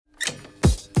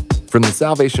From the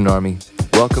Salvation Army,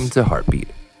 welcome to Heartbeat.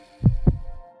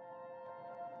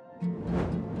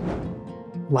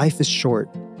 Life is short.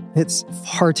 It's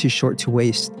far too short to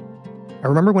waste. I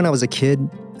remember when I was a kid,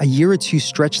 a year or two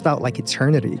stretched out like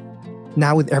eternity.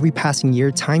 Now with every passing year,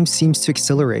 time seems to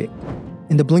accelerate.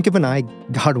 In the blink of an eye,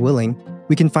 God willing,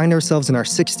 we can find ourselves in our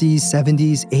 60s,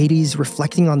 70s, 80s,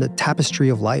 reflecting on the tapestry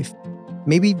of life.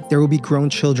 Maybe there will be grown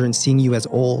children seeing you as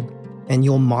old, and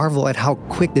you'll marvel at how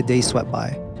quick the days swept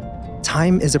by.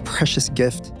 Time is a precious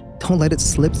gift. Don't let it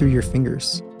slip through your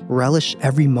fingers. Relish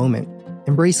every moment.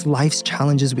 Embrace life's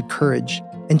challenges with courage,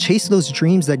 and chase those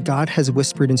dreams that God has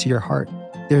whispered into your heart.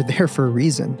 They're there for a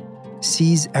reason.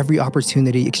 Seize every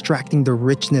opportunity, extracting the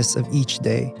richness of each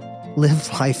day. Live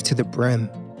life to the brim.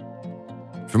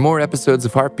 For more episodes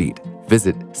of Heartbeat,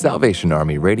 visit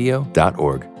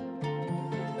salvationarmyradio.org.